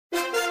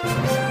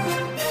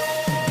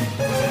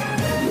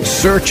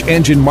Search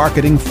engine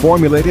marketing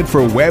formulated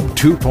for Web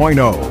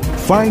 2.0.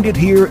 Find it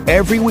here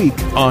every week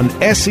on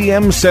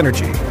SEM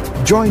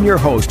Synergy. Join your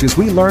host as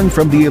we learn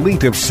from the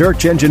elite of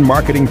search engine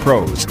marketing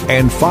pros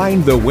and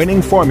find the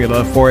winning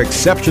formula for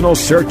exceptional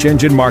search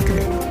engine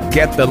marketing.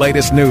 Get the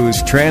latest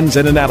news, trends,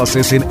 and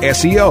analysis in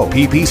SEO,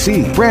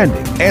 PPC,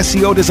 branding,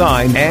 SEO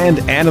design, and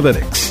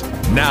analytics.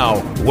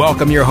 Now,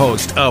 welcome your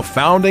host, a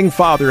founding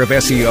father of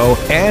SEO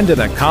and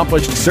an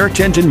accomplished search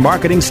engine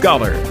marketing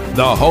scholar,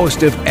 the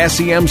host of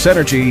SEM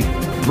Synergy,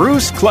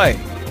 Bruce Clay.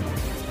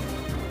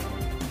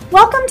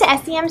 Welcome to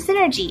SEM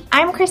Synergy.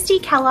 I'm Christy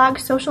Kellogg,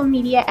 social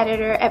media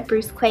editor at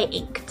Bruce Clay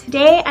Inc.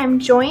 Today, I'm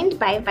joined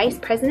by Vice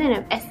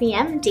President of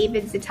SEM,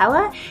 David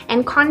Szetela,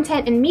 and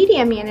Content and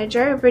Media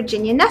Manager,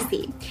 Virginia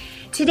Nussey.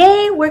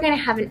 Today, we're going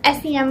to have an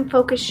SEM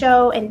focus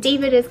show, and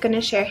David is going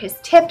to share his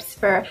tips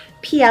for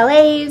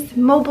PLAs,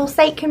 mobile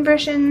site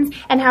conversions,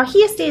 and how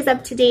he stays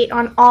up to date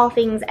on all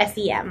things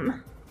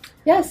SEM.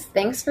 Yes,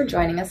 thanks for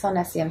joining us on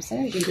SEM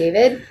Synergy,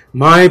 David.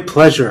 My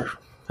pleasure.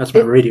 That's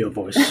my radio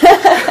voice.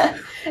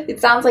 It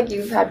sounds like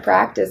you've had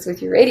practice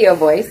with your radio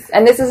voice,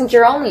 and this isn't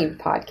your only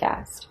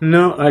podcast.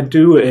 No, I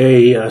do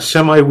a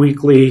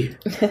semi-weekly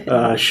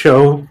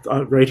show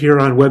right here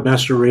on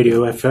Webmaster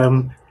Radio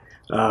FM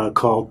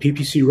called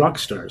PPC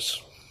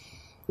Rockstars.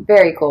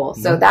 Very cool.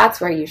 So that's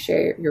where you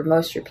share your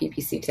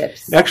PPC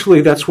tips.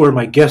 Actually, that's where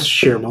my guests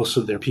share most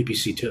of their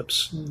PPC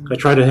tips. I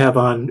try to have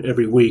on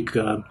every week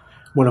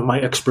one of my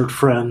expert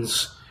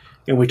friends,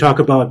 and we talk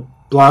about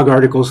blog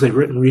articles they've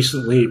written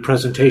recently,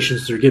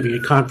 presentations they're giving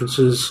at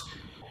conferences.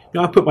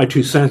 I put my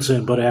 2 cents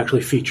in, but I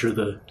actually feature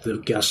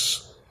the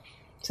guests.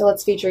 So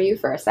let's feature you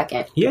for a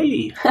second.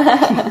 Yay!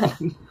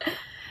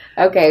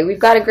 Okay, we've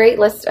got a great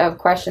list of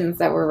questions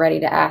that we're ready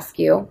to ask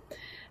you.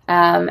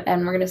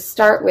 And we're going to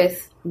start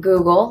with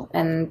Google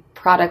and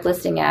product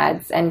listing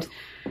ads. And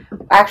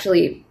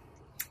actually,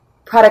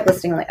 product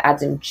listing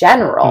ads in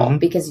general,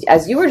 because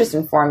as you were just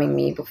informing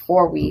me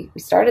before we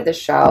started the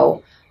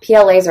show,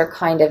 PLAs are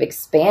kind of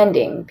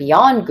expanding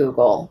beyond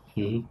Google.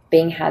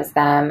 Bing has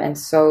them, and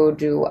so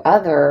do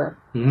other.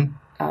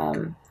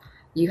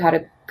 You had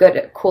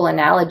a cool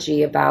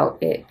analogy about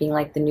it being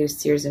like the new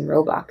Sears and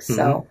Roebuck.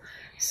 So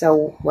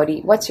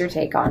what's your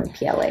take on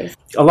PLAs?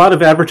 A lot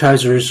of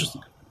advertisers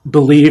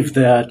believe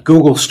that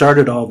Google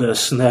started all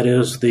this, and that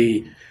is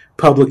the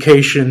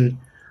publication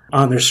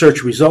on their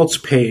search results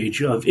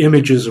page of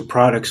images of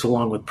products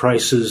along with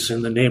prices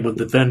and the name of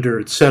the vendor,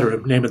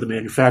 etc., name of the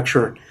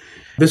manufacturer.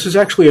 This is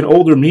actually an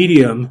older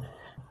medium.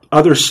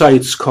 Other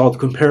sites called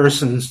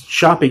comparison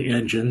shopping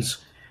engines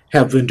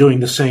have been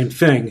doing the same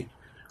thing,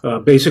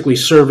 basically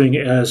serving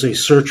as a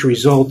search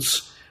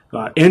results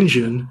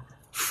engine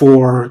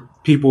for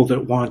people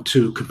that want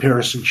to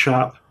comparison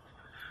shop.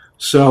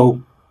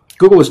 So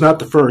Google is not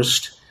the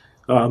first,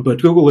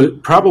 but Google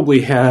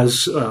probably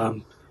has,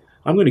 I'm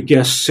going to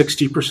guess,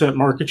 60%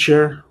 market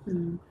share.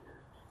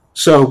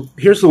 So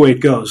here's the way it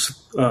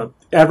goes.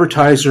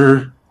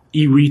 Advertiser,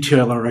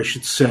 e-retailer, I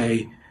should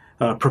say,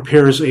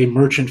 prepares a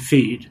merchant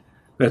feed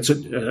that's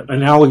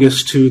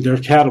analogous to their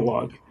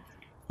catalog.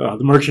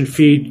 The merchant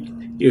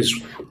feed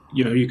is,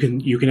 you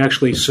can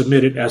actually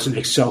submit it as an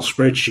Excel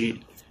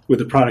spreadsheet with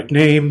the product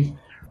name,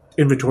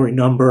 inventory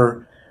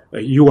number, a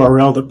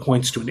URL that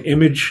points to an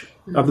image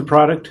of the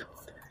product.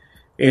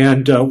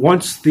 And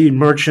once the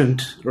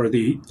merchant or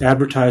the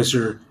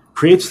advertiser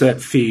creates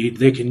that feed,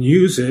 they can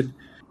use it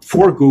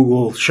for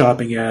Google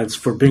shopping ads,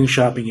 for Bing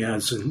shopping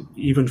ads, and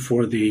even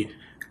for the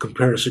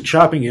comparison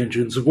shopping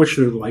engines, of which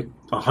there are like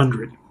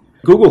 100.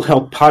 Google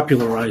helped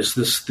popularize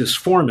this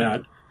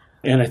format,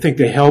 and I think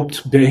they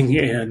helped Bing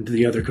and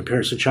the other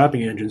comparison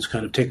shopping engines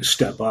kind of take a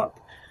step up.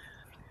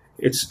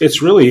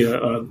 It's really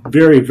a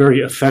very, very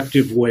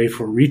effective way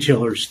for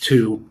retailers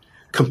to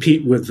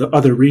compete with the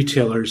other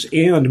retailers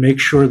and make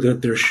sure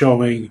that they're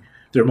showing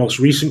their most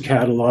recent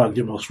catalog,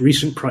 their most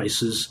recent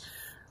prices,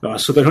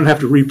 so they don't have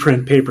to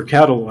reprint paper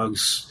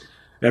catalogs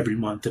every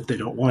month if they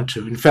don't want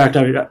to. In fact,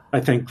 I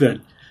think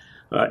that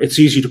it's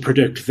easy to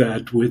predict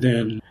that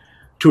within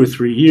 2 or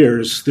 3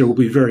 years, there will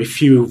be very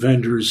few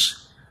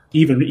vendors,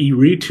 even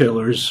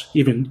e-retailers,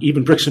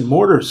 even bricks and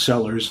mortar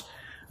sellers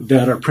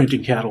that are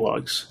printing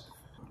catalogs.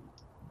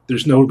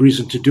 There's no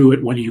reason to do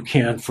it when you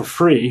can, for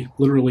free,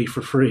 literally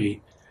for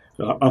free,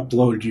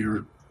 upload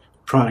your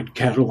product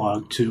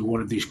catalog to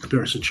one of these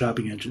comparison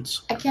shopping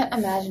engines. I can't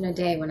imagine a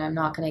day when I'm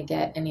not going to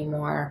get any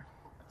more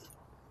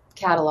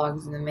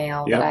catalogs in the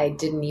mail that I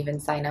didn't even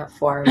sign up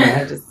for. When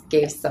I just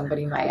gave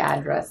somebody my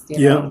address,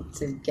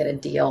 to get a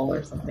deal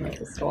or something at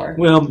the store.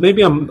 Well,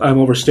 maybe I'm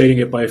overstating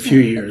it by a few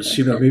years.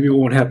 Maybe it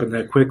won't happen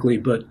that quickly,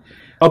 but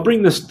I'll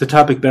bring the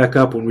topic back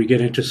up when we get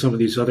into some of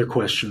these other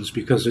questions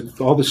because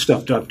all this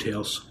stuff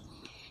dovetails.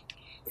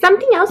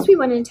 Something else we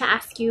wanted to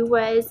ask you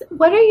was,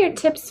 what are your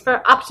tips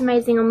for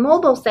optimizing a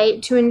mobile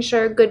site to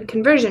ensure good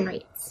conversion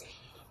rates?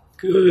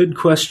 Good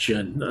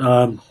question.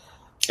 And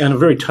a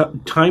very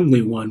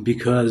timely one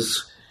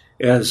because,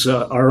 as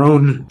our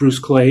own Bruce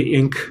Clay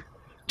Inc.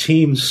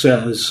 team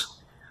says,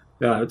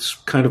 it's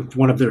kind of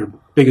one of their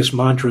biggest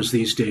mantras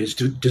these days,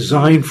 to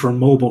design for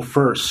mobile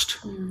first.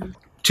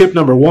 Tip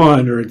number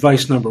one, or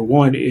advice number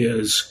one,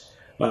 is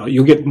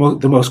you'll get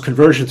the most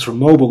conversions from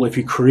mobile if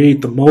you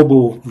create the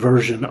mobile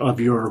version of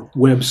your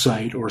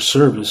website or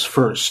service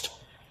first,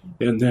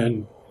 and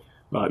then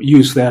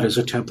use that as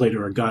a template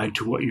or a guide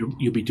to what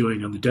you'll be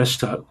doing on the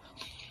desktop.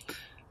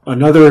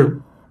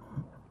 Another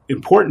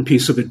important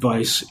piece of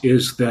advice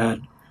is that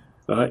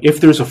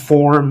if there's a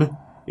form,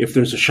 if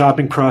there's a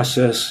shopping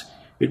process,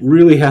 it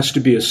really has to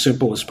be as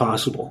simple as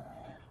possible.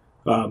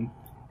 All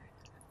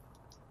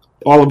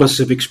of us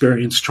have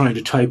experienced trying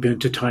to type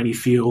into tiny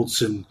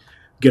fields and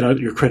get out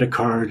your credit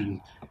card and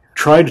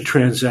try to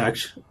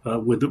transact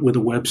with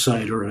a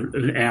website or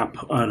an app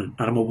on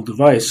a mobile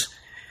device,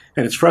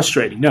 and it's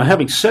frustrating. Now,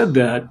 having said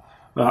that,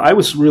 I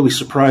was really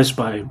surprised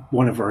by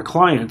one of our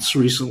clients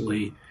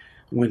recently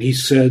when he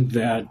said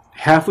that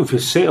half of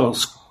his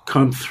sales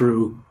come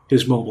through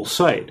his mobile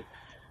site.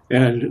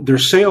 And they're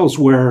sales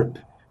where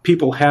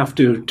people have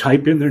to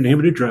type in their name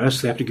and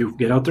address, they have to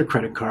get out their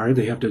credit card,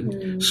 they have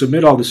to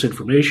submit all this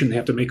information, they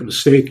have to make a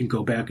mistake and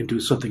go back and do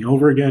something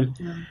over again.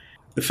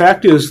 The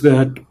fact is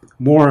that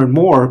more and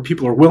more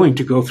people are willing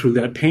to go through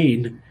that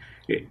pain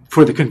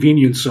for the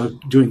convenience of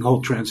doing the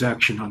whole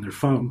transaction on their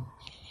phone.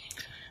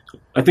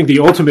 I think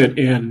the ultimate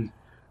in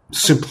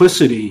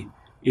simplicity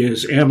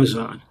is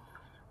Amazon.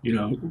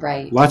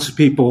 Right. Lots of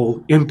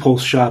people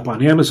impulse shop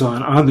on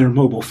Amazon on their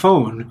mobile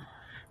phone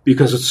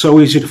because it's so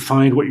easy to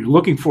find what you're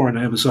looking for on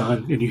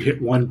Amazon, and you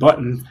hit one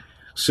button,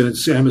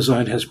 since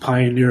Amazon has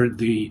pioneered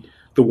the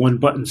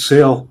one-button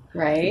sale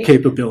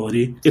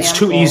capability. It's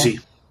too easy.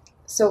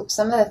 So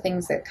some of the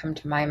things that come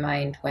to my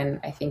mind when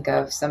I think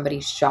of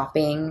somebody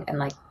shopping and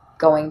like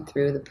going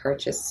through the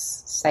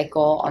purchase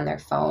cycle on their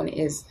phone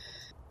is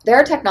there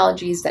are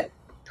technologies that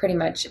pretty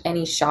much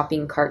any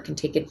shopping cart can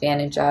take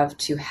advantage of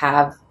to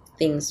have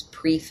things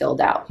pre-filled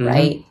out,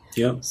 right?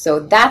 Yeah. So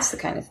that's the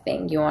kind of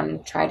thing you want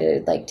to try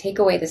to like take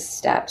away the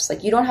steps.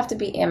 Like you don't have to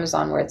be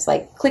Amazon where it's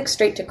like click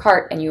straight to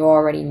cart and you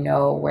already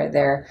know where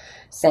they're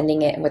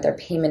sending it and what their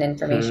payment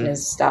information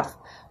is stuff.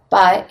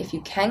 But if you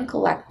can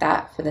collect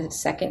that for the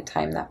second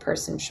time that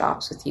person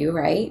shops with you,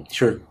 right?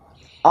 Sure.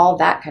 All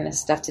that kind of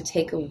stuff to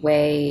take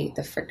away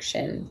the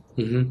friction.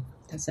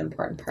 That's an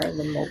important part of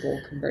the mobile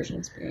conversion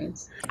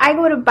experience. I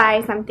go to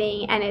buy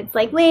something and it's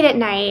like late at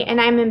night and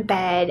I'm in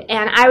bed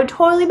and I would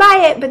totally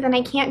buy it, but then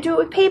I can't do it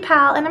with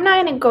PayPal, and I'm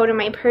not going to go to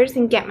my purse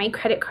and get my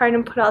credit card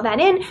and put all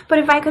that in. But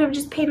if I could have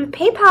just paid with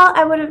PayPal,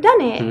 I would have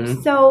done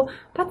it. So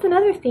that's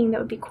another thing that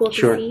would be cool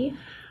to see.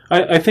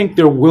 I think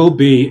there will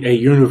be a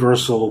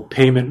universal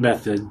payment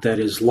method that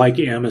is like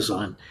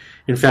Amazon.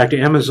 In fact,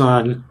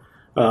 Amazon,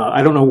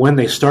 I don't know when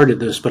they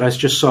started this, but I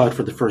just saw it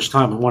for the first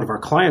time on one of our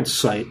clients'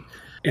 site,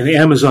 an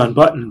Amazon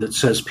button that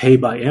says Pay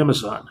by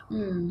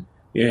Amazon.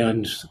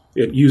 And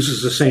it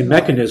uses the same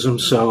mechanism,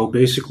 so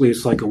basically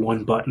it's like a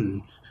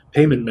one-button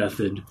payment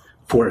method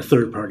for a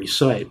third-party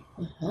site.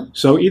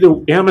 So either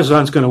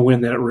Amazon's going to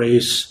win that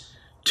race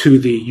to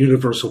the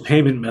universal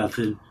payment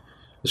method,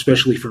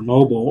 especially for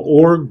mobile,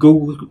 or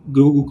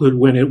Google could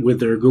win it with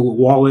their Google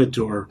Wallet,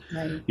 or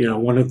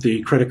one of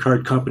the credit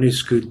card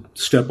companies could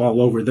step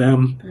all over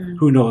them.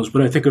 Who knows?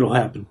 But I think it'll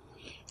happen.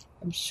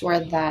 I'm sure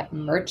that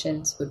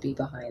merchants would be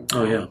behind that.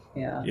 Oh,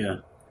 yeah.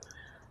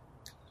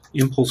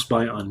 Impulse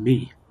buy on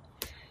me.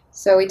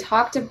 So we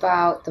talked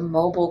about the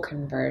mobile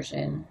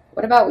conversion.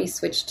 What about we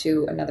switch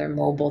to another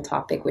mobile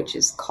topic, which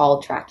is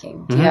call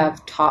tracking? Do you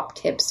have top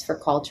tips for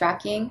call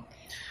tracking?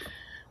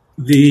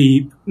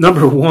 The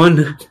number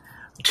one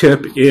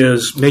tip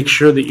is make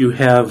sure that you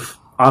have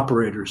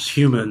operators,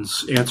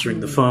 humans,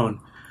 answering the phone.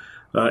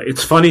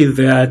 It's funny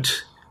that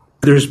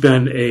there's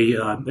been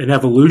an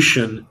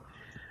evolution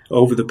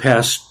over the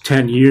past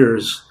 10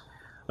 years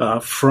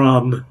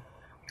from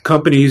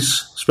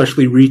companies,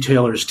 especially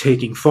retailers,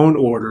 taking phone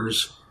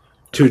orders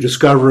to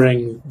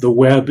discovering the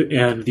web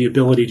and the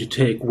ability to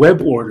take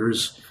web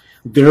orders,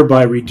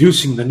 thereby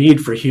reducing the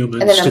need for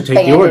humans to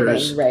take the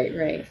orders.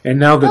 Right. And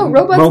now that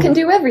robots can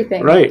do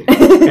everything. Right.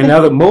 And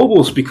now that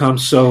mobile's become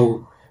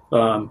so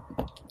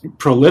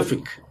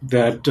prolific,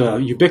 that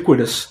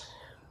ubiquitous,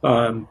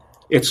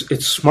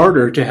 it's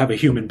smarter to have a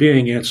human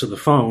being answer the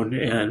phone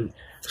and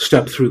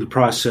step through the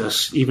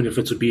process, even if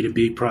it's a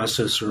B2B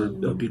process or a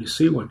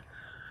B2C one.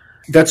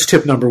 That's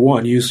tip number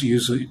one,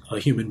 use a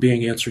human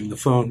being answering the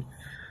phone.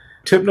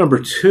 Tip number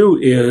two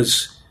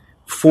is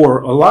for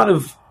a lot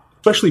of,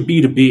 especially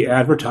B2B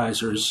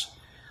advertisers,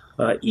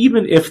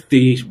 even if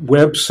the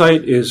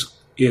website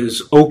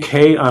is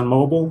okay on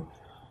mobile,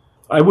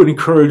 I would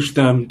encourage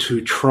them to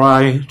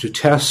try to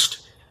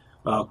test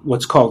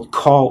what's called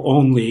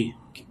call-only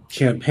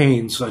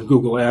campaigns on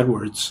Google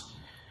AdWords,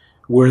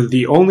 where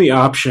the only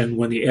option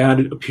when the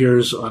ad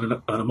appears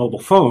on a mobile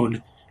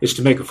phone is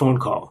to make a phone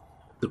call.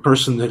 The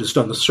person that has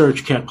done the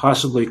search can't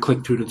possibly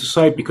click through to the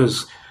site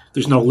because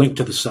there's no link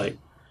to the site.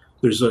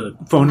 There's a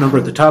phone number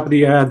at the top of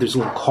the ad. There's a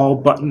little call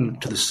button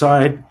to the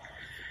side.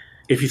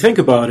 If you think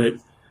about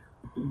it,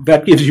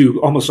 that gives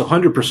you almost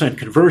 100%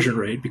 conversion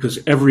rate because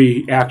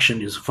every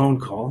action is a phone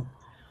call.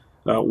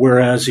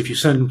 Whereas if you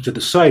send them to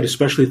the site,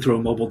 especially through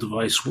a mobile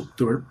device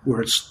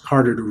where it's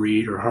harder to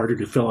read or harder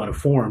to fill out a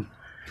form,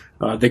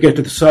 they get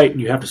to the site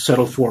and you have to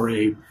settle for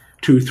a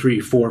 2, 3,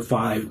 4,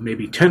 5,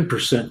 maybe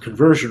 10%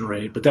 conversion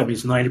rate, but that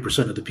means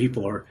 90% of the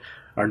people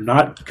are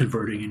not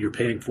converting and you're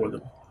paying for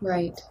them.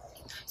 Right.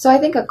 So I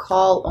think a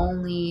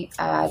call-only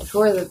ad, who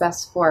are the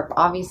best for?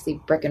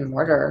 Obviously, brick and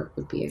mortar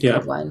would be a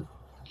good one.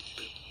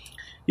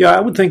 Yeah,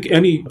 I would think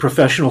any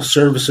professional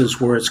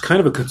services where it's kind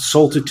of a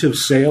consultative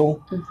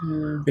sale.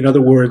 Mm-hmm. In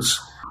other words,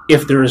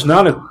 if there is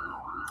not a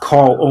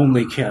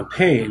call-only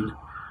campaign,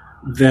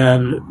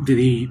 then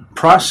the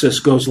process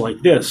goes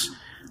like this.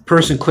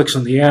 Person clicks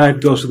on the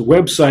ad, goes to the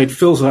website,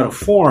 fills out a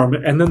form,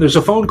 and then there's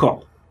a phone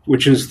call,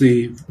 which is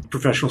the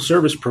professional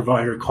service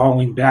provider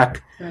calling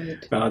back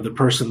the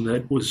person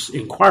that was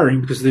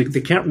inquiring, because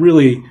they can't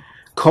really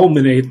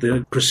culminate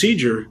the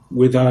procedure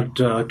without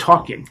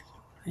talking,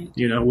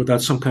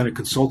 without some kind of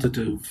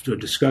consultative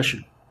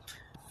discussion.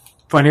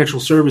 Financial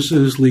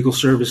services, legal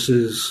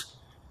services.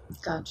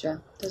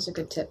 Gotcha. Those are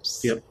good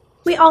tips. Yep.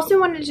 We also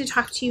wanted to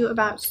talk to you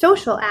about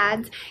social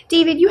ads.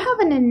 David, you have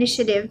an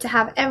initiative to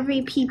have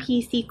every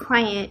PPC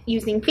client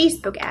using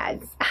Facebook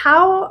ads.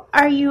 How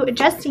are you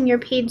adjusting your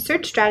paid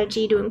search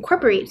strategy to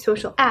incorporate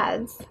social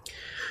ads?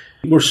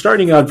 We're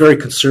starting out very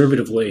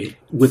conservatively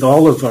with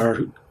all of our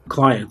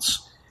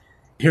clients.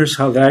 Here's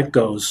how that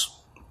goes.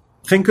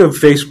 Think of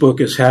Facebook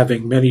as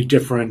having many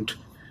different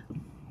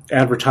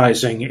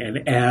advertising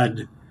and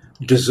ad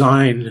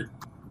design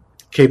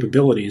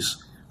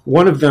capabilities.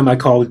 One of them I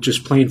call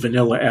just plain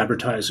vanilla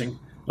advertising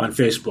on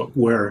Facebook,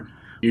 where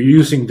you're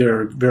using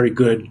their very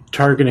good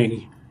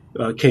targeting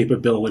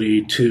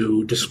capability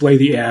to display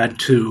the ad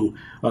to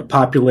a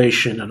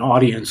population, an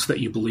audience that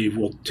you believe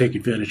will take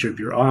advantage of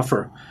your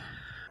offer.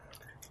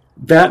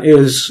 That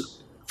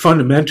is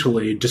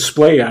fundamentally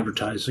display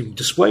advertising.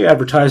 Display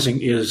advertising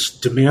is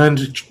demand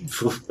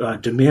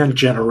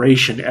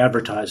generation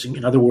advertising.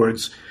 In other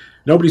words,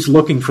 nobody's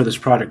looking for this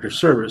product or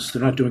service.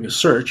 They're not doing a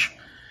search.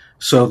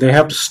 So they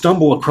have to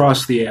stumble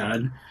across the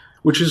ad,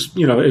 which is,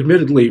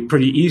 admittedly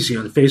pretty easy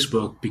on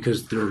Facebook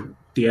because the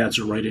ads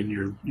are right in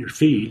your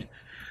feed.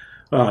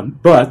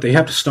 But they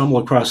have to stumble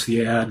across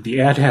the ad. The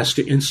ad has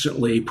to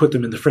instantly put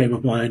them in the frame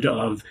of mind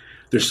of,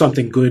 there's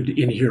something good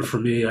in here for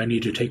me. I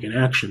need to take an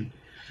action.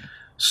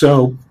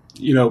 So,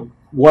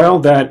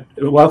 while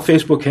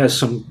Facebook has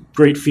some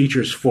great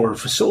features for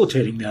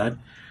facilitating that,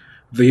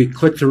 the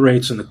click-through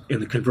rates and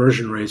the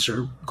conversion rates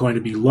are going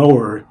to be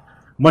lower,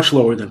 much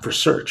lower than for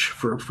search,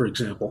 for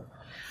example.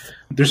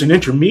 There's an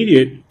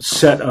intermediate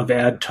set of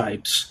ad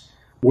types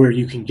where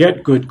you can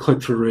get good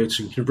click-through rates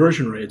and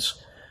conversion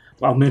rates.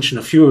 I'll mention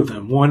a few of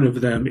them. One of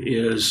them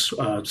is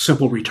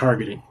simple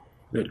retargeting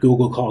that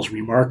Google calls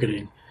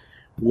remarketing,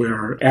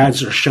 where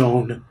ads are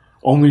shown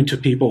only to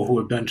people who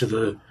have been to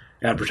the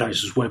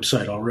advertiser's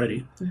website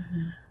already.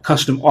 Mm-hmm.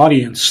 Custom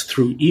audience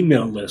through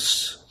email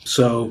lists.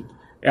 So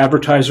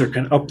advertiser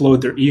can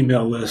upload their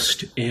email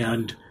list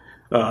and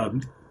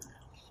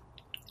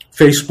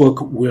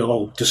Facebook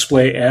will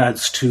display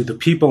ads to the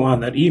people on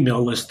that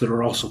email list that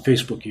are also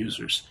Facebook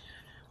users.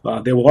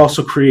 They will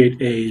also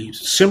create a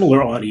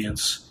similar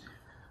audience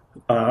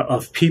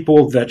of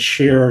people that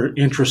share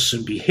interests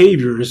and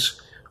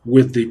behaviors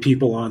with the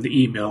people on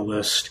the email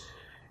list.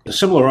 The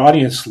similar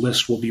audience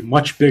list will be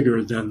much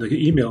bigger than the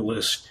email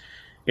list,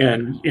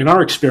 and in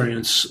our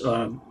experience,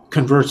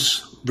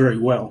 converts very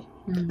well.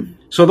 Mm-hmm.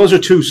 So those are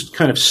two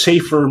kind of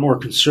safer, more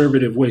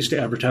conservative ways to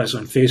advertise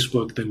on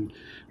Facebook than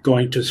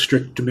going to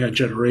strict demand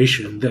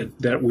generation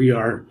that we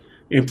are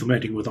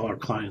implementing with all our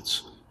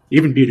clients,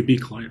 even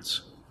B2B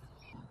clients.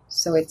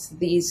 So it's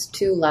these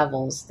two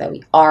levels that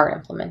we are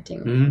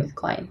implementing with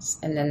clients.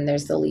 And then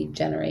there's the lead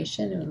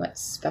generation, and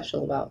what's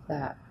special about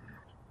that?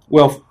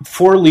 Well,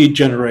 for lead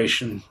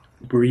generation,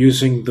 we're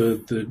using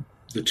the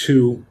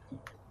two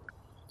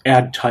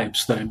ad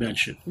types that I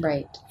mentioned.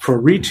 Right. For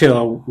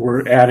retail,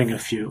 we're adding a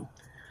few.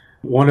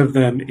 One of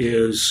them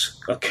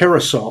is a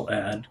carousel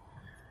ad,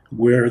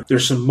 where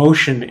there's some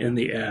motion in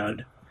the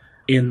ad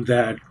in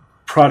that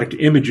product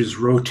images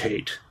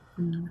rotate.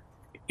 Mm-hmm.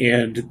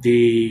 And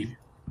the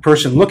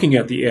person looking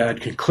at the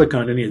ad can click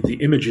on any of the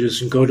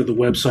images and go to the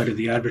website of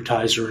the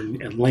advertiser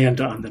and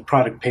land on the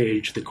product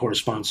page that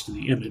corresponds to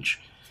the image.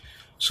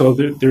 So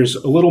there's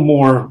a little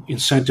more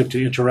incentive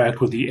to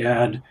interact with the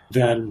ad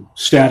than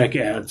static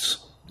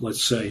ads,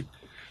 let's say.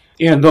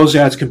 And those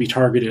ads can be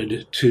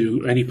targeted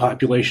to any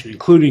population,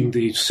 including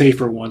the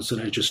safer ones that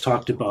I just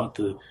talked about,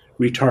 the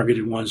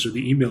retargeted ones or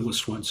the email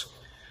list ones.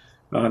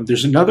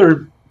 There's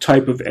another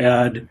type of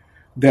ad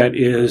that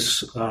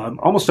is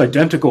almost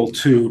identical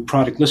to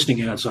product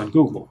listing ads on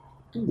Google,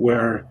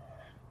 where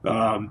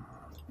now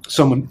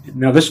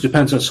this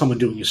depends on someone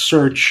doing a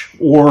search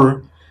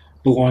or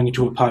belonging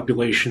to a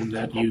population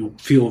that you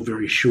feel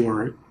very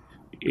sure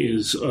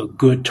is a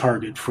good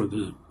target for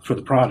the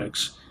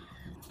products.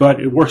 But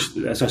it works,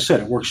 as I said,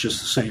 it works just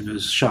the same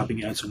as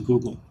shopping ads on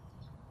Google.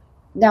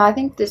 Now, I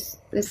think this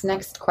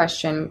next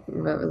question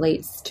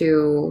relates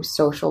to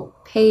social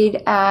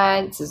paid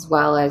ads as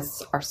well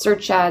as our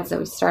search ads that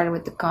we started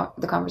with the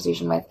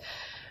conversation with.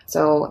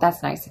 So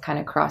that's nice. It kind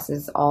of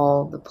crosses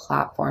all the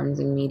platforms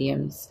and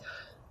mediums.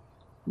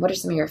 What are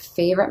some of your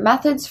favorite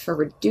methods for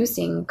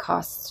reducing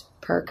cost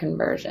per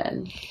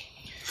conversion?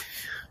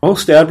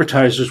 Most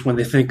advertisers, when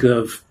they think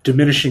of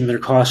diminishing their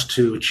cost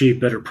to achieve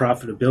better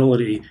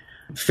profitability,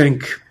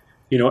 think,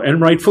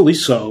 and rightfully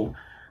so,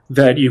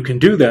 that you can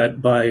do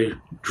that by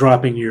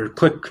dropping your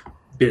click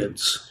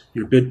bids,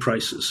 your bid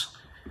prices.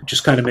 It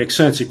just kind of makes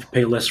sense. If you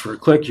pay less for a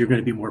click, you're going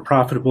to be more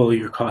profitable.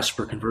 Your cost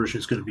per conversion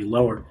is going to be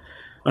lower.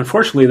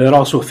 Unfortunately, that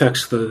also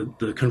affects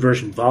the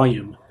conversion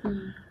volume.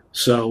 Mm-hmm.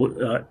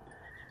 So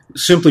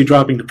simply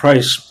dropping the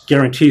price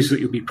guarantees that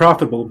you'll be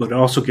profitable, but it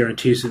also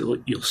guarantees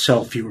that you'll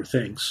sell fewer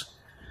things.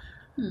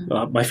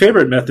 Mm-hmm. My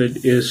favorite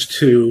method is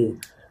to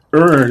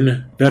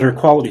earn better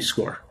quality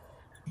score.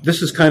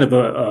 This is kind of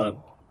a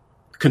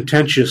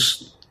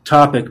contentious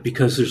topic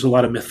because there's a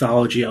lot of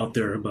mythology out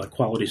there about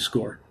quality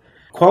score.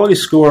 Quality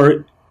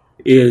score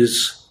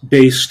is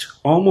based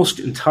almost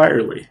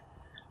entirely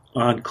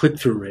on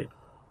click-through rate.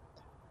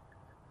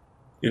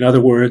 In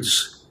other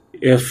words,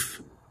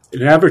 if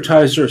an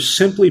advertiser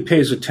simply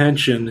pays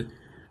attention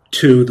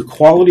to the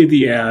quality of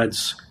the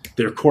ads,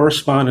 their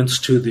correspondence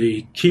to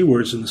the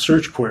keywords in the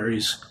search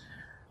queries,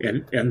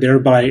 and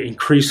thereby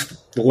increase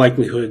the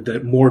likelihood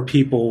that more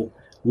people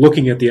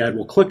looking at the ad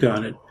will click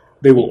on it,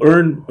 they will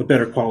earn a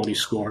better quality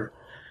score.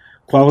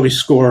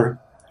 A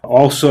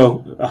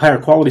higher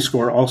quality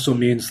score also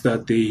means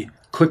that the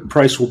click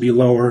price will be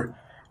lower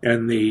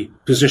and the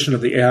position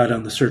of the ad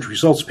on the search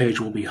results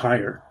page will be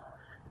higher.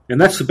 And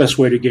that's the best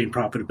way to gain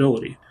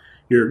profitability.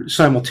 You're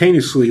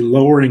simultaneously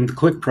lowering the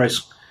click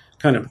price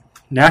kind of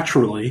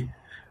naturally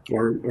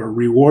or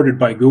rewarded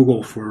by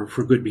Google for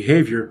good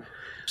behavior.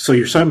 So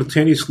you're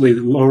simultaneously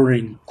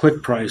lowering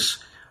click price,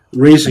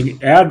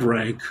 raising ad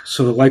rank,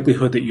 so the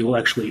likelihood that you'll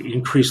actually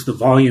increase the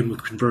volume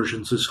of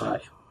conversions is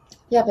high.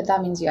 Yeah, but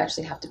that means you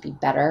actually have to be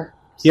better.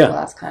 So yeah.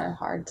 That's kind of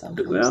hard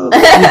sometimes. Well,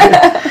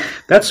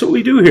 that's what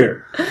we do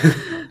here.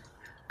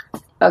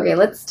 Okay,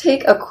 let's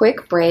take a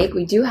quick break.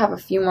 We do have a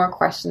few more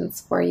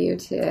questions for you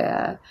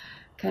to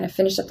kind of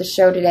finish up the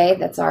show today.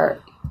 That's our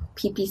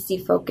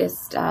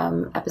PPC-focused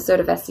episode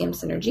of SEM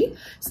Synergy.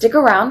 Stick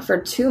around for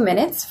 2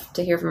 minutes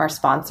to hear from our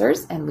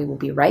sponsors, and we will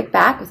be right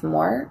back with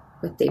more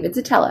with David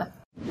Szetela.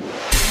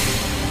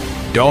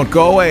 Don't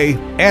go away.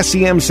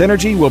 SEM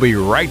Synergy will be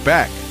right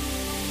back.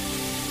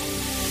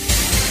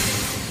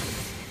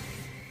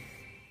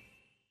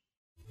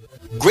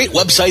 Great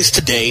websites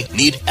today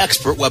need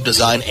expert web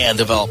design and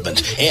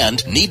development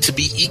and need to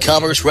be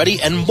e-commerce ready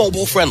and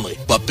mobile friendly.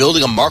 But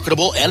building a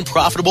marketable and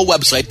profitable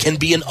website can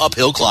be an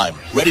uphill climb.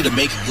 Ready to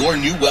make your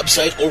new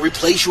website or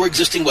replace your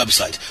existing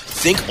website?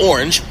 Think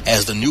Orange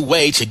as the new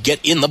way to get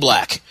in the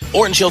black.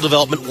 Orange Hill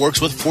Development works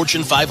with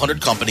Fortune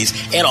 500 companies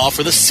and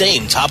offer the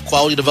same top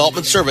quality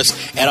development service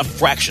at a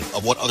fraction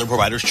of what other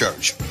providers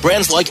charge.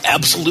 Brands like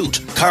Absolute,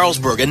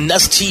 Carlsberg, and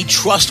Nestea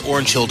trust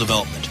Orange Hill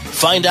Development.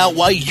 Find out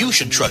why you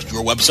should trust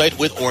your website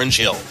with Orange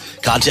Hill.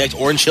 Contact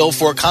Orange Hill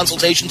for a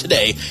consultation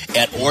today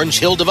at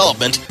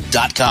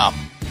orangehilldevelopment.com.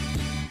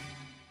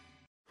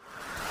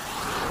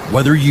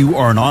 Whether you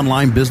are an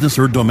online business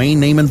or domain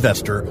name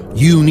investor,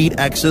 you need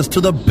access to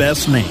the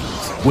best names.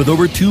 With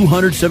over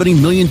 270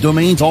 million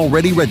domains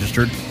already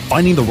registered,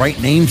 finding the right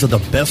names at the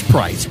best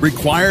price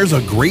requires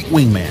a great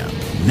wingman.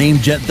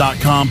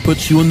 Namejet.com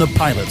puts you in the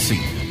pilot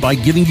seat by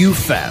giving you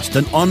fast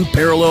and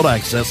unparalleled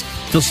access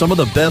to some of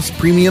the best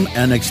premium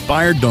and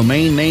expired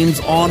domain names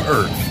on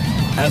earth.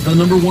 As the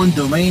 #1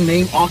 domain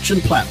name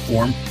auction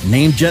platform,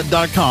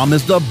 Namejet.com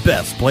is the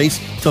best place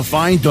to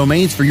find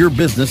domains for your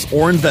business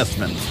or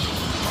investment.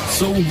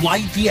 So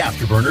light the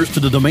afterburners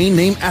to the domain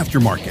name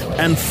aftermarket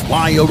and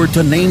fly over to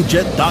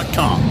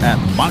Namejet.com at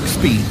Mach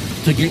speed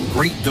to get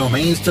great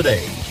domains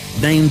today.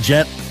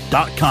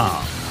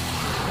 Namejet.com.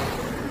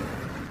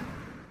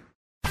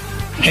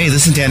 Hey,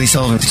 this is Danny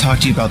Sullivan to talk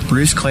to you about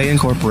Bruce Clay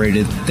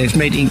Incorporated. They've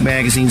made Inc.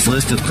 Magazine's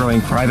list of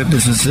growing private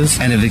businesses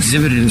and have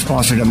exhibited and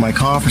sponsored at my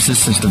conferences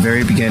since the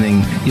very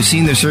beginning. You've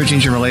seen their search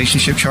engine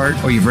relationship chart,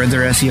 or you've read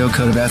their SEO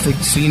code of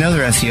ethics, so you know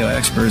they're SEO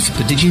experts.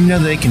 But did you know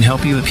they can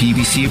help you with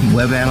PPC,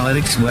 web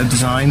analytics, web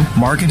design,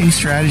 marketing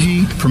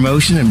strategy,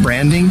 promotion, and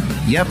branding?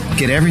 Yep,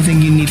 get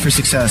everything you need for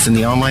success in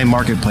the online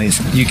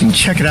marketplace. You can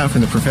check it out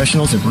from the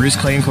professionals at Bruce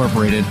Clay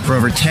Incorporated. For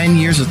over 10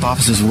 years with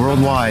offices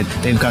worldwide,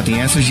 they've got the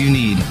answers you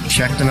need.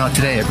 Check them out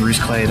today at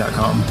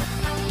bruceclay.com.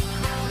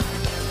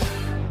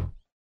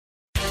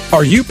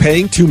 Are you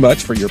paying too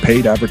much for your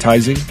paid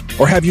advertising?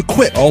 Or have you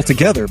quit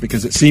altogether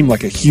because it seemed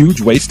like a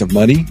huge waste of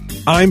money?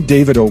 I'm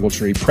David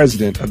Ogletree,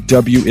 president of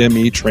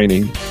WME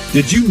Training.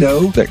 Did you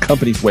know that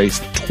companies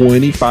waste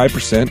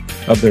 25%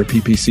 of their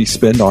PPC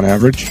spend on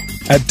average?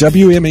 At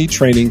WME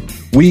Training,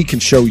 we can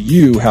show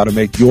you how to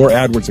make your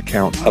AdWords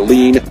account a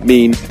lean,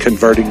 mean,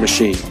 converting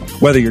machine.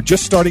 Whether you're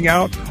just starting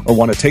out or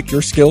want to take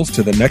your skills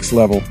to the next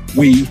level,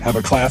 we have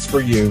a class for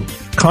you.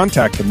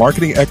 Contact the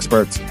marketing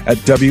experts at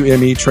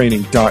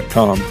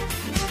WMEtraining.com.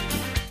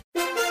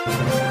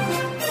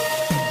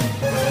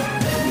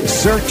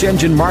 Search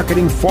engine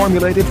marketing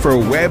formulated for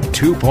Web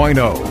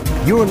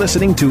 2.0. You're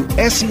listening to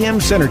SEM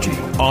Synergy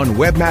on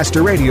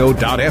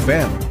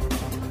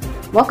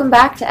webmasterradio.fm. Welcome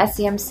back to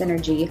SEM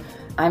Synergy.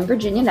 I'm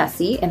Virginia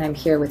Nessie, and I'm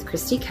here with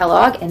Christy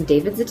Kellogg and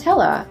David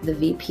Szetela, the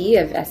VP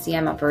of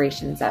SEM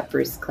Operations at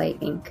Bruce Clay,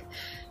 Inc.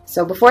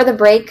 So before the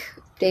break,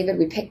 David,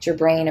 we picked your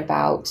brain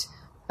about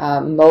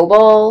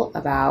mobile,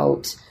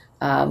 about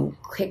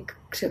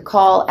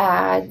click-to-call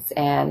ads,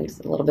 and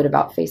a little bit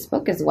about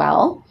Facebook as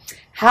well.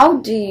 How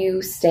do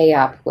you stay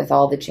up with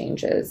all the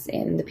changes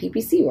in the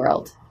PPC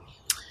world?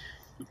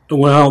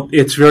 Well,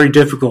 it's very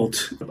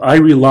difficult. I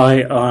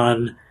rely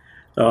on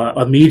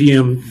a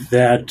medium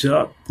that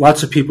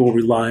lots of people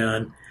rely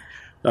on,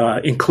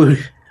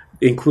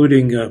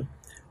 including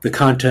the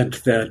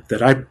content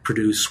that I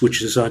produce,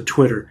 which is on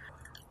Twitter.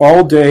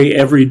 All day,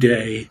 every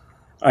day,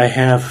 I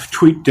have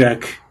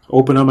TweetDeck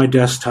open on my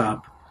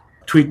desktop.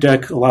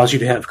 TweetDeck allows you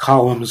to have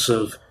columns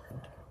of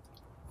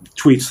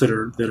tweets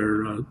that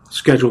are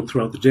scheduled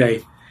throughout the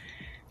day.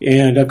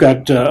 And I've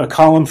got a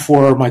column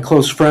for my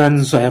close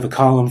friends. I have a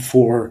column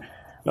for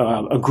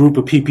a group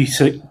of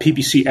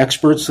PPC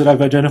experts that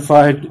I've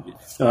identified.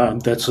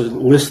 That's a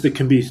list that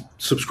can be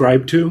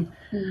subscribed to.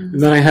 And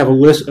then I have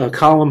a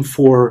column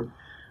for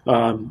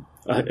a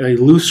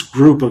loose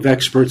group of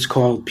experts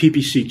called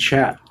PPC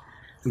Chat,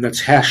 and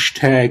that's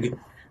hashtag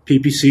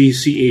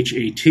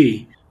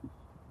PPCCHAT.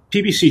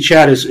 PPC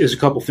Chat is a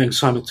couple things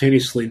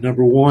simultaneously.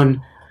 Number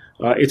one,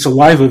 it's a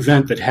live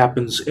event that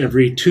happens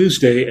every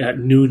Tuesday at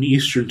noon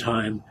Eastern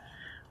Time,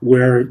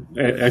 where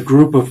a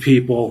group of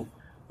people,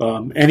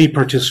 any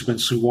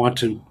participants who want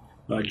to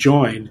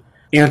join,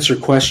 answer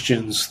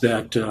questions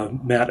that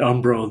Matt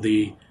Umbro,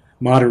 the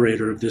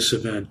moderator of this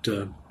event,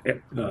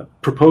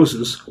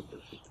 proposes.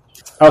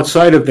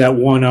 Outside of that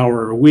 1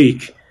 hour a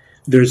week,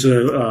 there's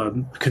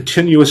a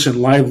continuous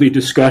and lively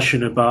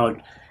discussion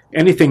about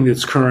anything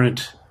that's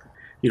current,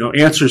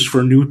 answers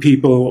for new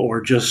people or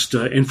just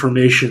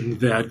information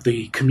that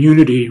the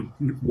community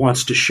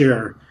wants to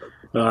share.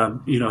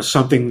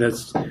 Something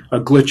that's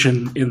a glitch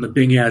in the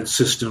Bing Ads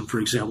system,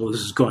 for example.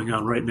 This is going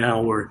on right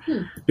now where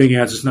Bing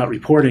Ads is not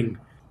reporting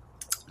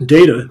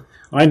data.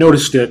 I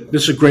noticed it.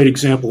 This is a great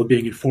example of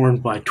being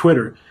informed by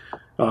Twitter.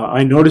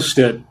 I noticed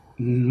it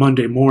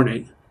Monday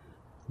morning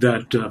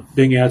that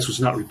Bing Ads was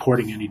not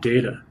reporting any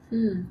data.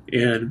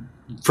 And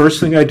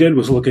first thing I did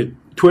was look at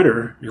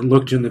Twitter and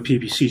looked in the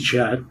PPC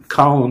Chat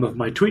column of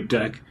my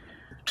TweetDeck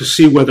to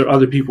see whether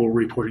other people were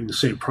reporting the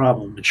same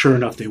problem. And sure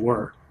enough, they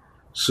were.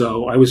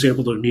 So I was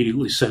able to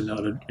immediately send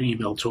out an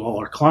email to all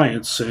our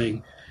clients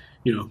saying,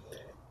 you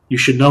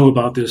should know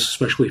about this,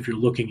 especially if you're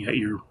looking at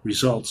your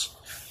results.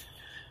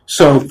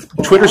 So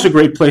Twitter's a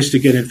great place to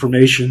get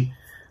information.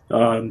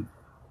 All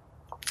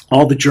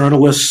the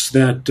journalists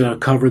that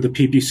cover the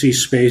PPC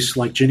space,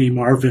 like Ginny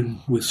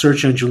Marvin with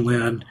Search Engine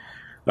Land,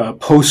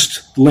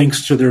 post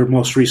links to their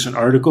most recent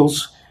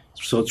articles.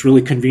 So it's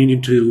really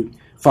convenient to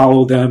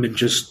follow them and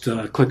just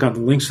click on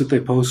the links that they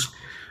post.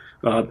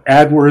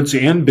 AdWords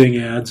and Bing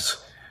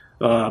Ads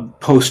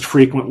post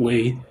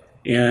frequently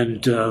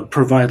and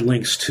provide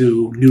links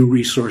to new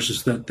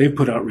resources that they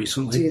put out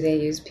recently. Do they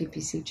use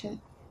PPC Chat?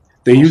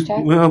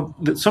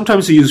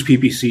 Sometimes they use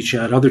PPC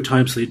Chat, other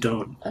times they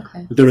don't.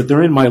 Okay.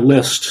 They're in my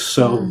list,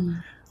 so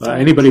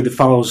anybody that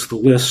follows the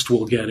list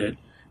will get it.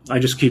 I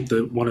just keep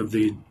one of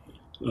the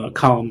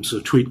columns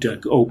of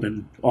TweetDeck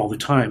open all the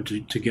time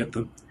to get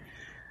them.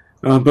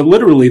 But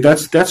literally,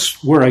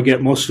 that's where I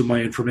get most of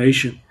my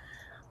information.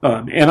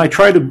 And I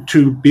try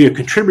to be a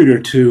contributor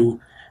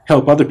to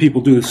help other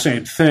people do the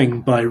same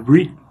thing by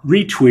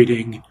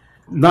retweeting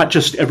not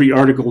just every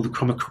article that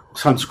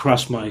comes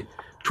across my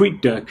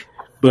TweetDeck,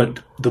 but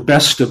the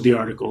best of the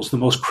articles, the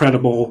most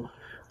credible,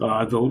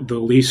 the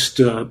least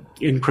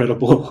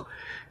incredible,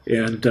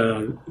 and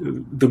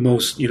the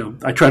most,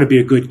 I try to be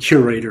a good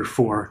curator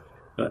for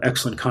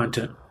excellent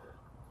content.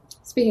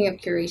 Speaking of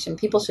curation,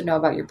 people should know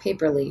about your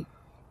Paperly.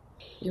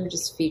 You were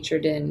just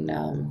featured in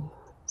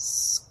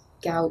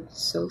Scout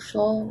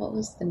Social. What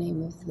was the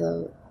name of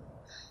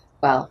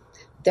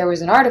there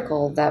was an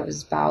article that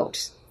was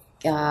about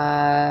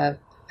how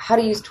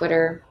to use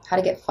Twitter, how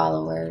to get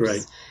followers.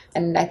 Right.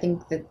 And I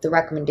think that the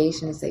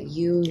recommendations that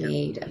you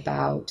made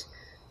about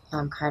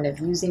kind of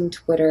using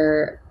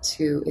Twitter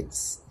to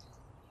its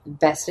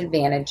best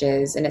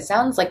advantages, and it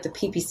sounds like the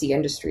PPC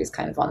industry is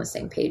kind of on the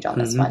same page on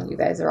this one. You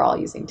guys are all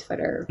using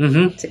Twitter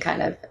to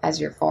kind of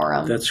as your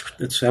forum.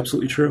 That's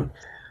absolutely true.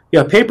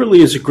 Yeah, Paperly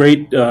is a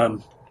great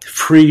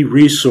free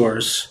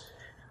resource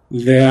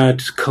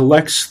that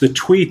collects the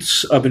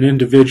tweets of an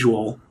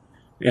individual,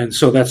 and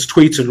so that's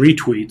tweets and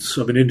retweets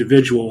of an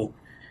individual,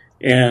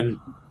 and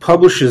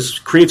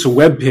creates a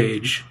web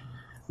page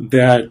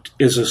that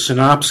is a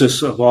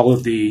synopsis of all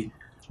of the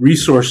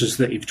resources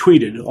that you've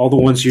tweeted, all the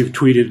ones you've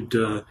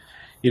tweeted,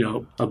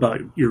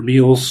 about your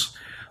meals,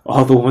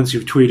 all the ones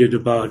you've tweeted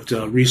about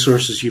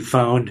resources you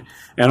found,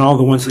 and all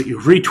the ones that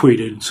you've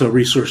retweeted, so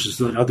resources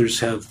that others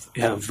have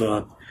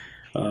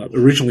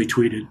originally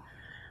tweeted.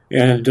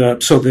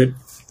 And so that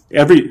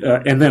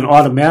and then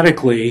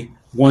automatically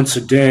once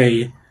a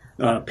day,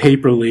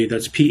 Paperly,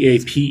 that's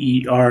PAPER.LI,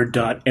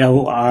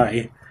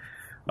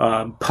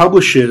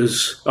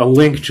 publishes a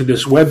link to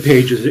this web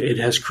page it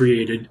has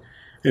created,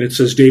 and it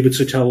says David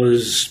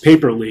Szetela's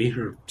Paperly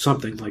or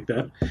something like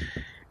that.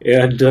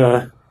 And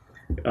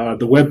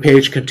the web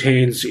page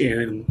contains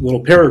in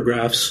little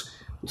paragraphs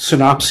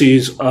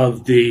synopses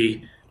of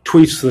the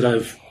tweets that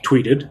I've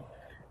tweeted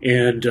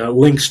and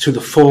links to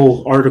the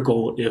full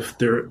article if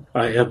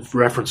I have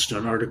referenced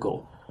an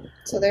article.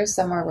 So there's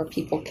somewhere where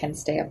people can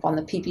stay up on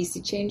the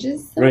PPC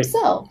changes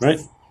themselves. Right.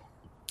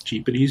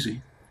 Cheap and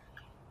easy.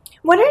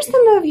 What are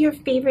some of your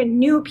favorite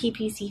new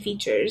PPC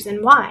features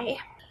and why?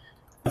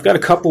 I've got a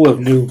couple of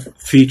new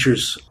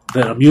features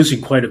that I'm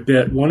using quite a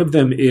bit. One of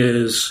them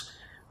is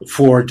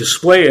for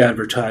display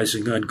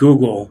advertising on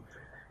Google.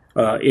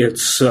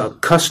 It's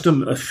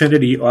custom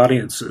affinity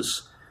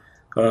audiences.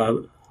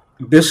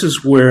 This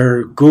is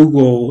where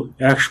Google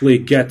actually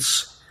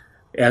gets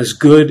as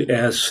good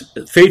as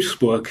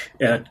Facebook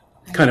at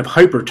kind of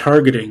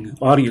hyper-targeting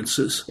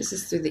audiences. This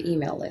is through the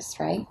email list,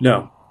 right?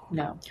 No.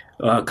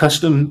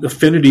 Custom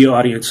affinity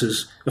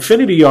audiences.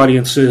 Affinity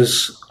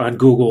audiences on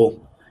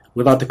Google,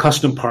 without the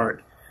custom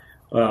part,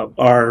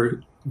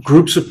 are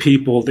groups of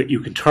people that you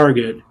can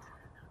target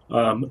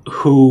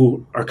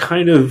who are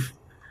kind of,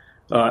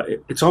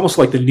 it's almost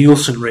like the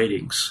Nielsen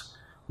ratings.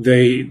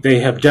 They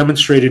have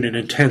demonstrated an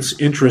intense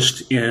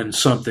interest in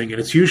something, and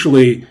it's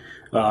usually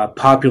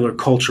popular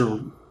culture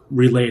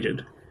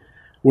related.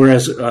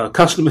 Whereas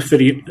custom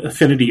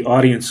affinity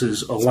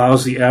audiences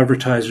allows the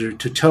advertiser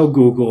to tell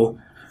Google,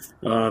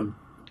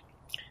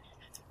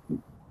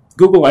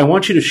 Google, I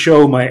want you to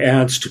show my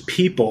ads to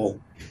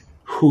people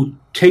who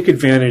take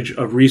advantage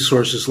of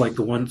resources like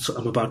the ones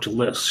I'm about to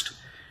list.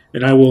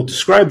 And I will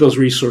describe those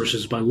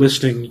resources by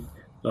listing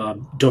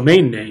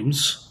domain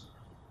names,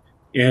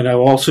 and I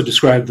will also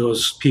describe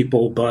those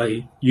people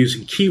by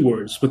using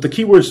keywords. But the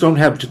keywords don't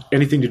have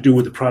anything to do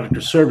with the product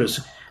or service.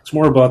 It's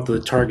more about the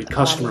target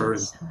customer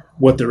and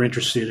what they're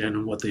interested in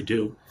and what they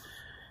do.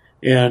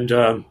 And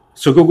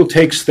so Google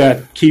takes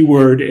that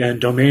keyword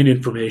and domain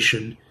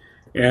information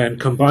and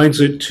combines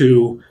it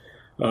to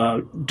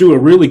do a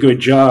really good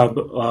job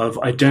of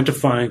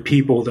identifying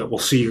people that will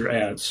see your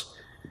ads.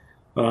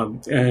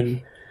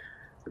 And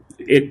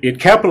it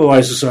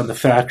capitalizes on the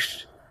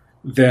fact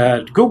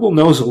that Google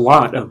knows a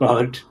lot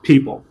about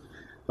people.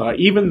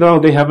 Even though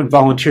they haven't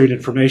volunteered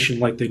information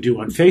like they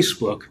do on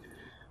Facebook,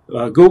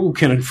 Google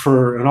can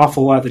infer an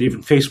awful lot that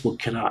even Facebook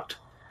cannot.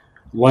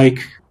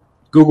 Like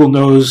Google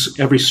knows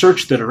every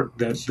search that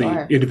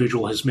the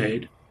individual has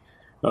made,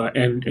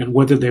 and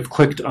whether they've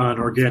clicked on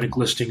organic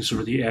listings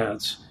or the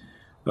ads.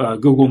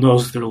 Google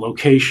knows their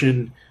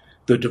location,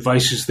 the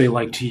devices they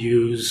like to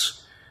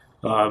use.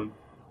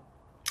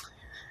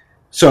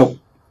 So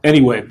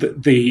anyway,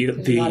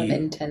 there's a lot of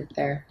intent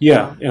there.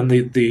 Yeah, and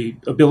the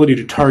ability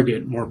to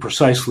target more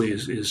precisely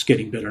is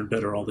getting better and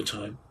better all the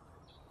time.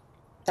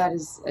 That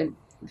is a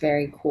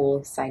very cool,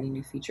 exciting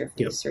new feature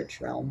for the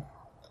search realm.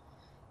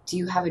 Do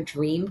you have a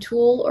dream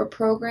tool or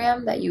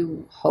program that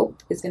you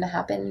hope is going to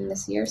happen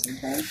this year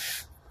sometime?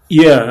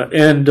 Yeah,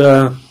 and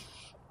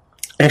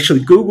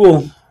actually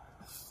Google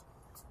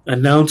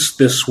announced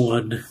this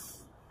one,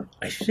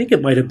 I think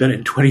it might have been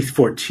in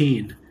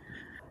 2014.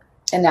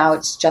 And now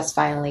it's just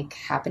finally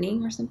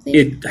happening or something?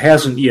 It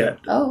hasn't yet.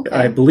 Oh, okay.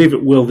 I believe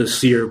it will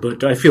this year,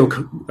 but I feel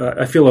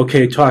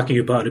okay talking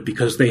about it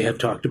because they have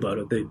talked about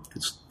it.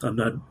 I'm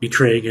not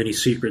betraying any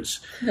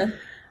secrets.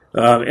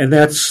 And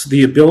that's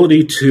the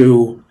ability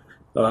to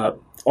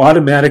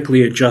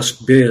automatically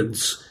adjust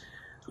bids,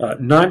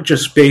 not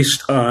just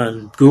based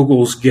on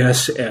Google's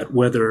guess at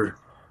whether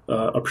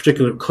a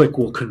particular click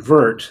will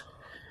convert,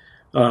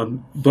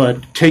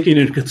 but taking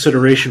into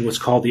consideration what's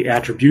called the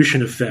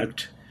attribution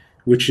effect,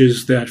 which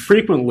is that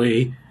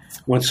frequently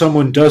when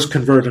someone does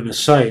convert on a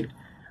site,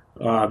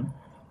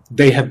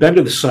 they have been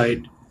to the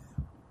site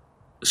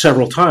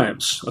several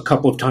times, a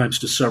couple of times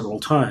to several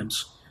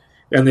times,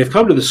 and they've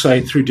come to the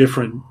site through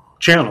different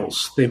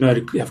channels. They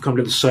might have come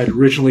to the site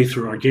originally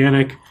through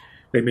organic.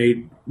 They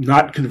may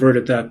not convert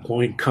at that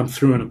point, come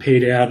through on a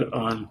paid ad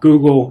on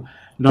Google,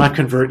 not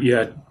convert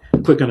yet,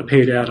 click on a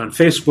paid ad on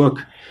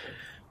Facebook,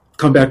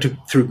 come back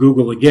through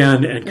Google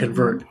again and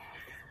convert.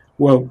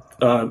 Well,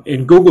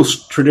 in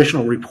Google's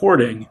traditional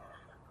reporting,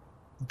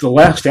 the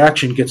last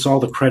action gets all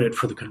the credit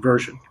for the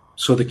conversion.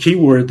 So the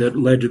keyword that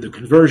led to the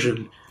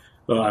conversion,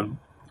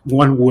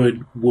 one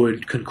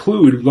would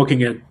conclude,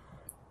 looking at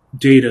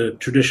data,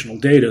 traditional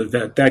data,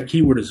 that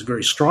keyword is a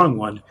very strong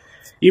one,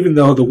 even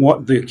though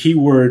the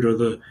keyword or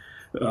the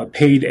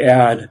paid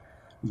ad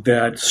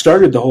that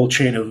started the whole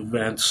chain of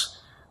events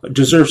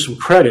deserves some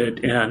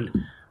credit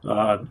and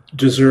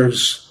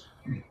deserves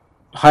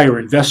higher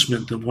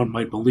investment than one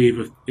might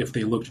believe if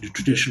they looked at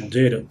traditional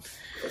data.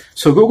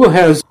 So Google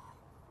has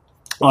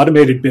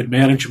automated bid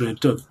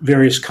management of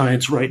various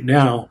kinds right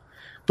now,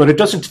 but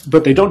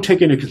they don't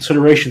take into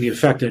consideration the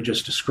effect I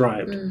just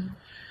described.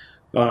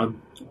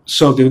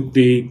 So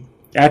the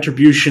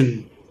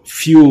attribution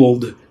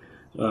fueled,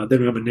 they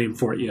don't have a name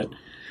for it yet,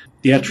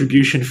 the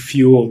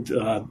attribution-fueled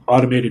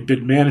automated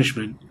bid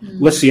management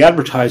lets the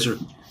advertiser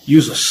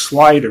use a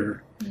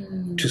slider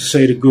to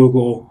say to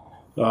Google,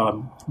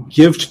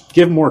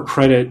 give more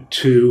credit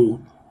to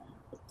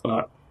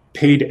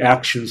paid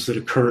actions that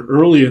occur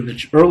early in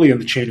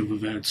the chain of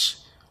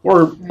events,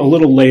 or a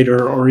little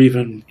later, or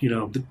even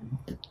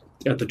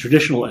at the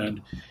traditional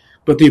end.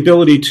 But the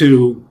ability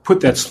to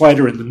put that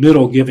slider in the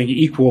middle, giving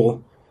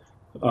equal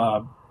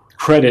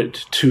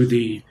credit to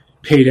the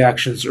paid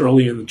actions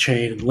early in the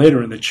chain and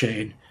later in the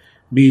chain,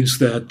 means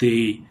that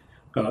the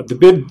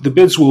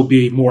bids will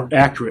be more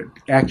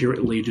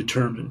accurately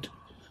determined.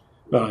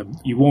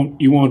 You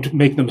won't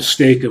make the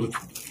mistake of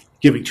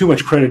giving too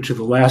much credit to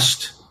the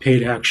last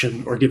paid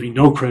action or giving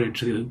no credit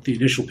to the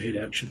initial paid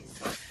action.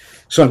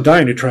 So I'm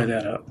dying to try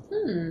that out.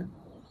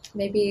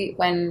 Maybe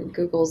when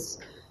Google's,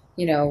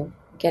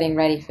 getting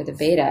ready for the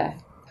beta,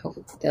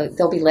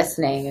 they'll be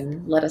listening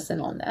and let us in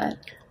on that.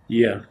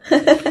 Yeah.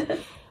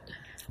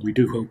 We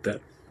do hope that.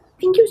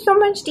 Thank you so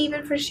much,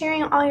 David, for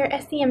sharing all your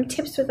SEM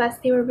tips with us.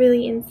 They were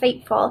really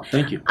insightful.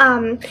 Thank you.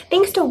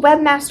 Thanks to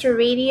Webmaster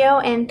Radio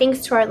and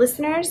thanks to our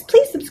listeners.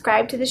 Please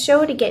subscribe to the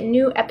show to get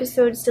new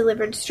episodes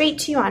delivered straight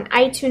to you on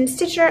iTunes,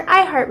 Stitcher,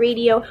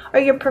 iHeartRadio, or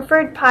your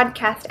preferred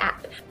podcast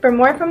app. For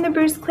more from the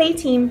Bruce Clay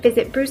team,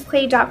 visit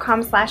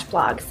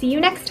bruceclay.com/blog. See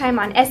you next time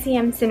on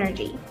SEM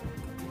Synergy.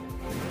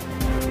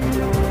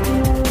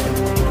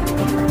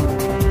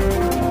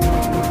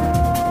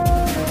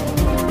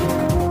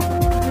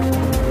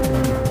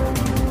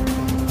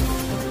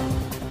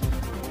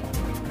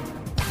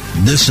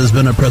 This has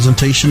been a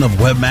presentation of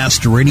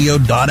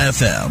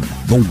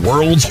WebmasterRadio.fm, the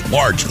world's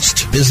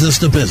largest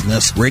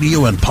business-to-business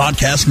radio and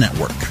podcast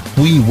network.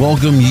 We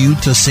welcome you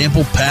to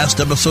sample past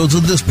episodes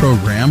of this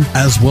program,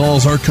 as well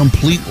as our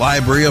complete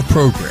library of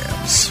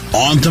programs,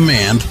 on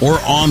demand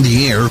or on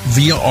the air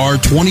via our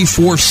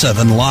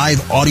 24/7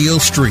 live audio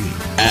stream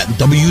at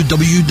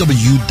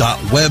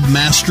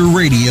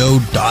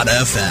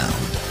www.webmasterradio.fm.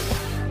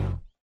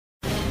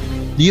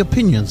 The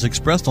opinions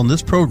expressed on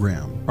this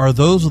program are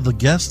those of the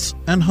guests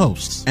and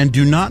hosts and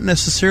do not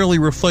necessarily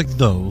reflect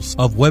those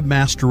of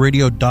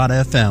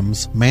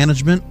WebmasterRadio.fm's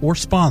management or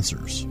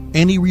sponsors.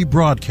 Any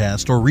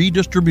rebroadcast or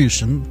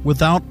redistribution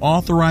without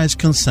authorized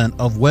consent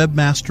of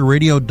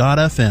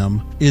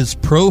WebmasterRadio.fm is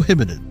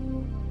prohibited.